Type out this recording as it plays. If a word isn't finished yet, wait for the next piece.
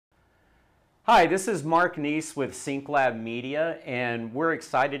Hi, this is Mark Neace with SyncLab Media, and we're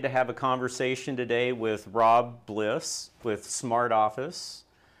excited to have a conversation today with Rob Bliss with Smart Office.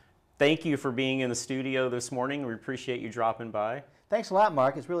 Thank you for being in the studio this morning. We appreciate you dropping by. Thanks a lot,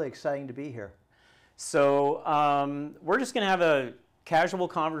 Mark. It's really exciting to be here. So we're just going to have a casual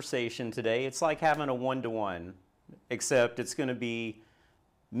conversation today. It's like having a one-to-one, except it's going to be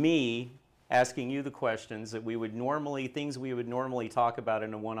me asking you the questions that things we would normally talk about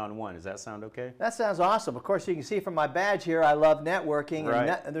in a one-on-one. Does that sound okay? That sounds awesome. Of course, you can see from my badge here, I love networking.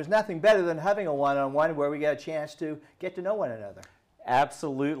 Right. And there's nothing better than having a one-on-one where we get a chance to get to know one another.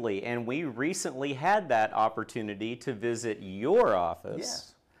 Absolutely. And we recently had that opportunity to visit your office.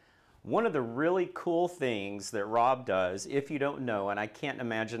 Yes. One of the really cool things that Rob does, if you don't know, and I can't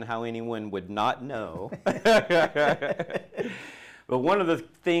imagine how anyone would not know, but one of the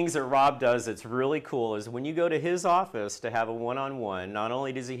things that Rob does that's really cool is when you go to his office to have a one-on-one, not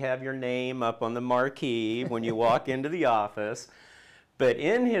only does he have your name up on the marquee when you walk into the office, but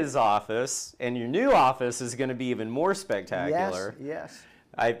in his office, and your new office is going to be even more spectacular. Yes, yes.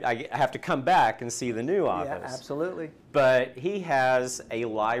 I have to come back and see the new office. Yeah, absolutely. But he has a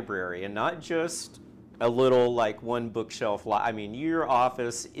library, and not just a little like one bookshelf. I mean, your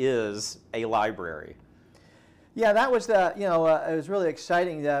office is a library. Yeah, that was it was really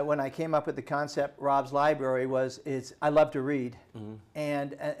exciting when I came up with the concept. Rob's Library I love to read, Mm-hmm.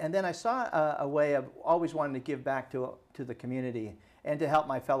 and then I saw a way of always wanting to give back to the community and to help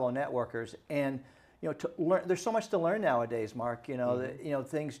my fellow networkers. And to learn, there's so much to learn nowadays, Mark. Mm-hmm.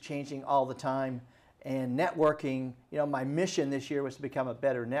 Things changing all the time, and networking. My mission this year was to become a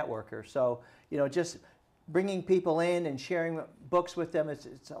better networker. So just bringing people in and sharing books with them,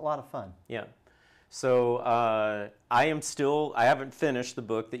 it's a lot of fun. Yeah. So I haven't finished the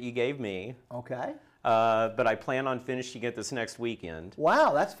book that you gave me. Okay. But I plan on finishing it this next weekend.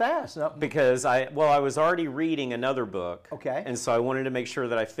 Wow, that's fast. No. Because I was already reading another book. Okay. And so I wanted to make sure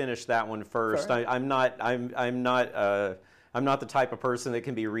that I finished that one first. Sure. I'm not the type of person that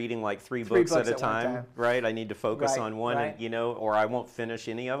can be reading like three books at a time, right? I need to focus on one, right. And, or I won't finish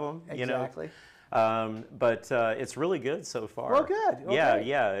any of them. Exactly. But it's really good so far. Well, good. Okay.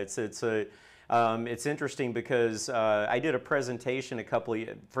 Yeah. It's interesting because I did a presentation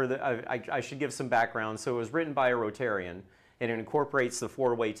I should give some background. So it was written by a Rotarian, and it incorporates the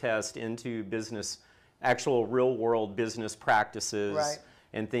four-way test into actual real-world business practices, right,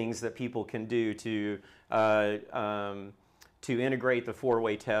 and things that people can do to integrate the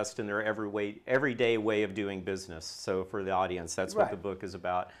four-way test in their everyday way of doing business. So for the audience, that's what the book is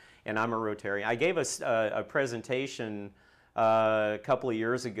about. And I'm a Rotarian. I gave us a presentation a couple of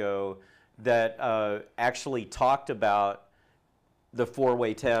years ago that actually talked about the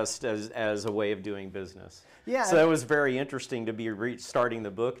four-way test as a way of doing business. Yeah. So that was very interesting to be starting the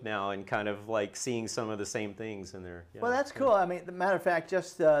book now and kind of like seeing some of the same things in there. Yeah. Well, that's cool. I mean, the matter of fact,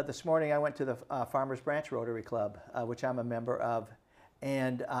 just this morning I went to the Farmers Branch Rotary Club, which I'm a member of,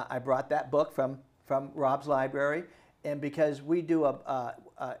 and I brought that book from Rob's library, and because we do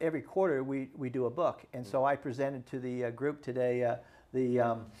every quarter we do a book, and so I presented to the group today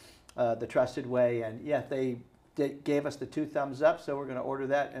the Trusted Way, and yeah, they gave us the 2 thumbs up, so we're going to order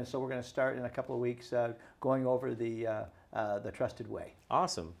that, and so we're going to start in a couple of weeks going over the Trusted Way.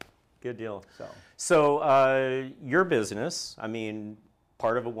 Awesome, good deal. So your business, I mean,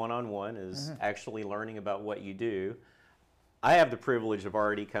 part of a one-on-one is actually learning about what you do. I have the privilege of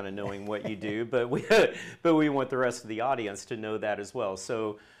already kind of knowing what you do, but we want the rest of the audience to know that as well.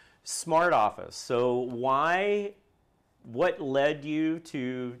 So, Smart Office. So what led you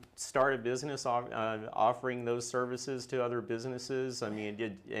to start a business offering those services to other businesses? I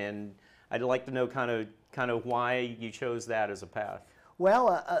mean, and I'd like to know kind of why you chose that as a path.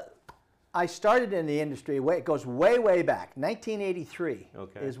 Well, I started in the industry. It goes way, way back. 1983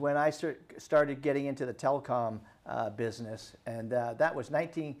 is when I started getting into the telecom business, and that was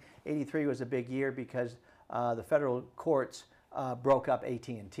 1983 was a big year because the federal courts broke up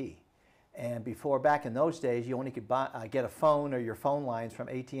AT&T. And back in those days, you only could get a phone or your phone lines from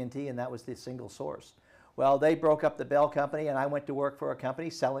AT&T, and that was the single source. Well, they broke up the Bell company, and I went to work for a company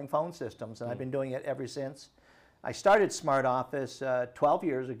selling phone systems, and I've been doing it ever since. I started Smart Office 12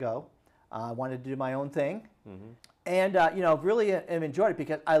 years ago. I wanted to do my own thing, and really have enjoyed it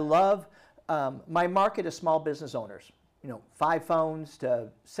because I love my market is small business owners. 5 phones to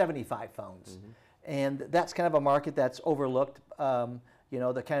 75 phones, and that's kind of a market that's overlooked.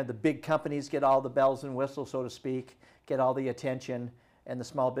 The big companies get all the bells and whistles, so to speak, get all the attention, and the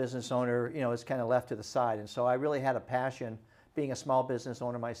small business owner, is kind of left to the side. And so I really had a passion being a small business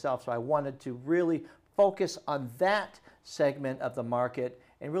owner myself, so I wanted to really focus on that segment of the market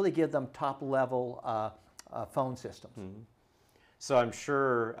and really give them top-level phone systems. Mm-hmm. So I'm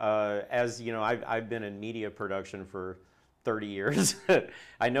sure, as you know, I've been in media production for 30 years.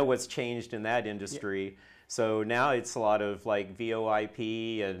 I know what's changed in that industry. Yeah. So now it's a lot of like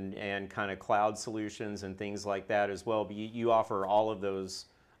VoIP and kind of cloud solutions and things like that as well. But you offer all of those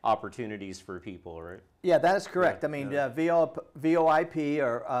opportunities for people, right? Yeah, that is correct. Yeah, I mean, yeah. VoIP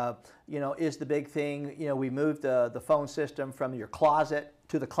or is the big thing. We moved the phone system from your closet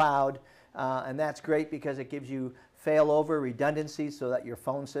to the cloud, and that's great because it gives you failover redundancy so that your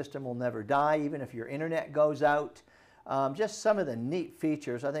phone system will never die, even if your internet goes out. Just some of the neat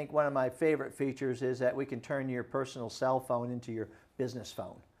features. I think one of my favorite features is that we can turn your personal cell phone into your business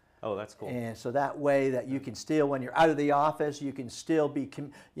phone. Oh, that's cool. And so that way that you can still, when you're out of the office, you can still be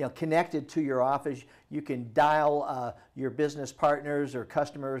connected to your office. You can dial your business partners or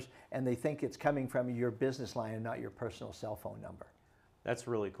customers, and they think it's coming from your business line and not your personal cell phone number. That's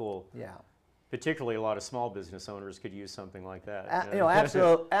really cool. Yeah. Particularly a lot of small business owners could use something like that.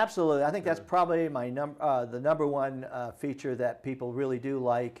 Absolutely. I think that's probably the number one feature that people really do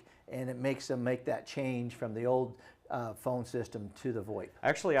like, and it makes them make that change from the old phone system to the VoIP.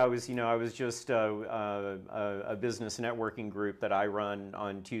 Actually, I was just a business networking group that I run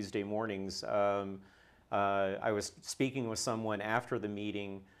on Tuesday mornings. I was speaking with someone after the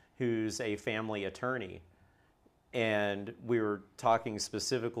meeting who's a family attorney. And we were talking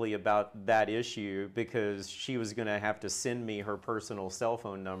specifically about that issue because she was going to have to send me her personal cell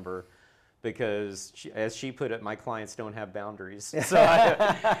phone number because, as she put it, my clients don't have boundaries. So,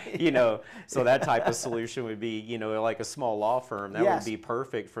 so that type of solution would be, like a small law firm. That would be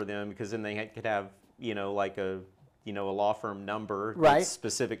perfect for them because then they could have, like a law firm number that's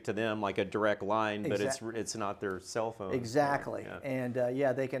specific to them, like a direct line, but it's not their cell phone. Exactly. Yeah. And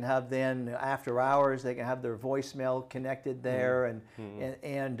they can have then after hours, they can have their voicemail connected there,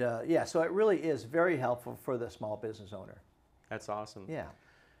 so it really is very helpful for the small business owner. That's awesome. Yeah.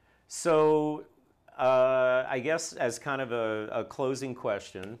 So I guess as kind of a closing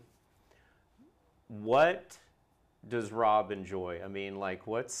question, what does Rob enjoy? I mean, like,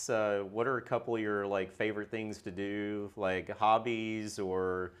 what are a couple of your like favorite things to do, like hobbies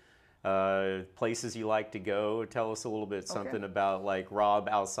or places you like to go? Tell us a little bit something about like Rob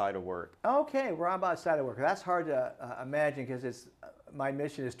outside of work. Okay, Rob outside of work. That's hard to imagine because my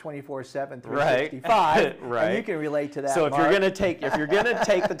mission is 24/7, 365, right. And you can relate to that. So if Mark. you're gonna take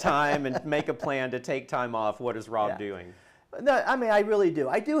the time and make a plan to take time off, what is Rob doing? No, I mean, I really do.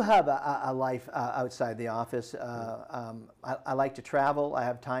 I do have a life outside the office. I like to travel. I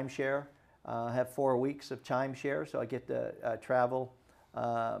have timeshare. I have 4 weeks of timeshare, so I get to travel.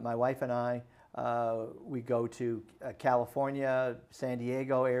 My wife and I, we go to California, San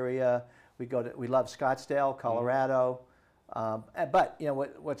Diego area. We love Scottsdale, Colorado. But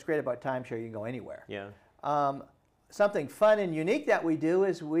what's great about timeshare, you can go anywhere. Yeah. Something fun and unique that we do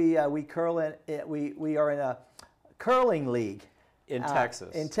is we are in a curling league in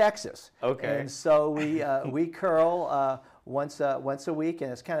Texas. In Texas. Okay. And so we curl once a week,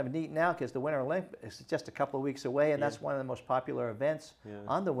 and it's kind of neat now because the Winter Olympics is just a couple of weeks away, and that's one of the most popular events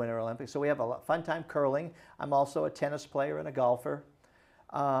on the Winter Olympics. So we have a fun time curling. I'm also a tennis player and a golfer.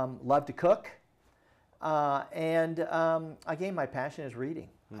 Love to cook, and again, my passion is reading.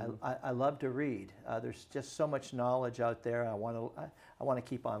 I love to read. There's just so much knowledge out there. I want to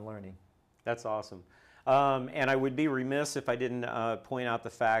keep on learning. That's awesome. And I would be remiss if I didn't point out the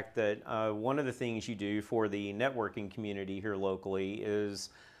fact that one of the things you do for the networking community here locally is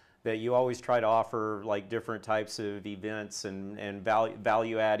that you always try to offer like different types of events and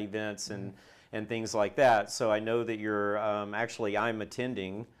value add events and things like that. So I know that you're I'm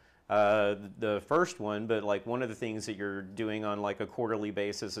attending the first one, but like one of the things that you're doing on like a quarterly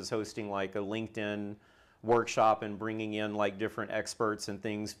basis is hosting like a LinkedIn workshop and bringing in like different experts and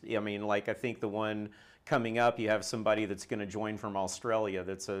things. I mean, like I think the one coming up, you have somebody that's going to join from Australia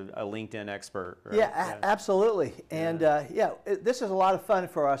that's a LinkedIn expert. Right? Yeah, absolutely. And this is a lot of fun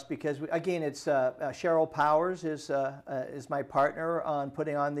for us because, again, it's Cheryl Powers is my partner on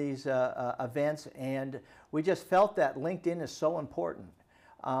putting on these events, and we just felt that LinkedIn is so important.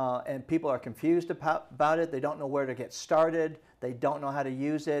 And people are confused about it. They don't know where to get started. They don't know how to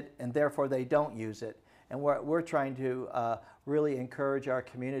use it, and therefore they don't use it. And what we're trying to really encourage our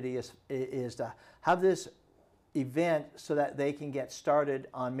community is to have this event so that they can get started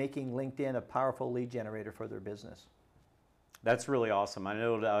on making LinkedIn a powerful lead generator for their business. That's really awesome. I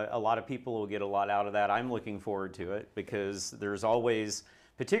know a lot of people will get a lot out of that. I'm looking forward to it because there's always,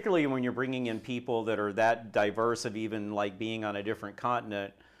 particularly when you're bringing in people that are that diverse of even like being on a different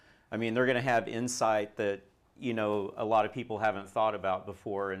continent, I mean, they're going to have insight that you know, a lot of people haven't thought about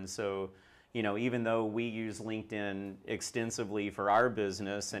before. And so, you know, even though we use LinkedIn extensively for our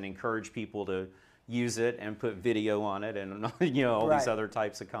business and encourage people to use it and put video on it and, you know, all these other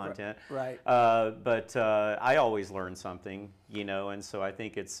types of content. Right. But I always learn something, you know, and so I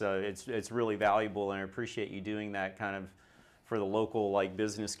think it's really valuable, and I appreciate you doing that kind of for the local like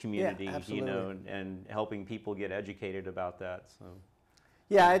business community, you know, and helping people get educated about that. So.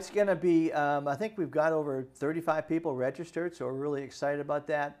 Yeah, it's going to be, I think we've got over 35 people registered, so we're really excited about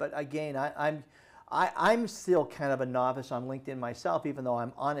that. But again, I'm still kind of a novice on LinkedIn myself, even though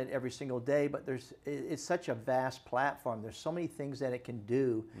I'm on it every single day, but it's such a vast platform. There's so many things that it can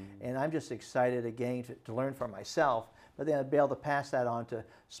do, and I'm just excited again to learn for myself, but then be able to pass that on to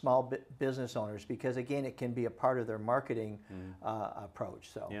small business owners, because again, it can be a part of their marketing approach.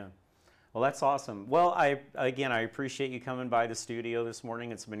 So. Yeah. Well, that's awesome. Well, I appreciate you coming by the studio this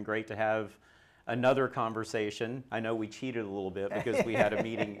morning. It's been great to have another conversation. I know we cheated a little bit because we had a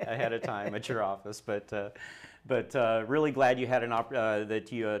meeting ahead of time at your office, but really glad you had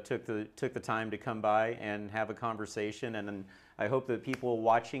that you took the time to come by and have a conversation. And I hope that people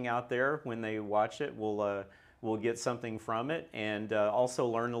watching out there, when they watch it, will get something from it, and also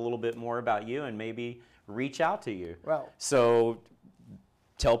learn a little bit more about you and maybe reach out to you. Well, so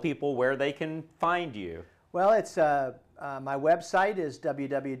tell people where they can find you. Well, it's my website is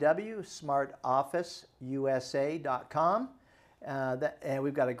www.smartofficeusa.com, and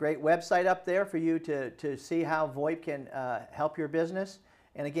we've got a great website up there for you to see how VoIP can help your business.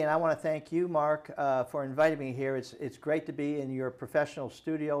 And again, I want to thank you, Mark, for inviting me here. It's great to be in your professional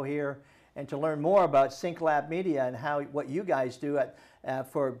studio here and to learn more about SyncLab Media and what you guys do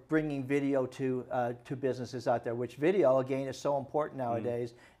for bringing video to businesses out there. Which video, again, is so important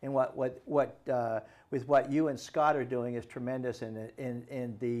nowadays. And with what you and Scott are doing is tremendous,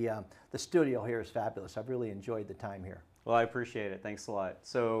 and the studio here is fabulous. I've really enjoyed the time here. Well, I appreciate it. Thanks a lot.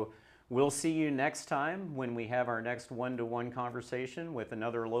 So we'll see you next time when we have our next one-to-one conversation with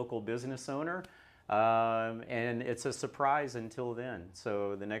another local business owner. And it's a surprise until then.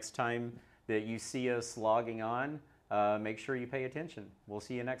 So the next time that you see us logging on, make sure you pay attention. We'll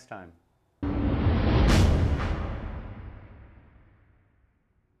see you next time.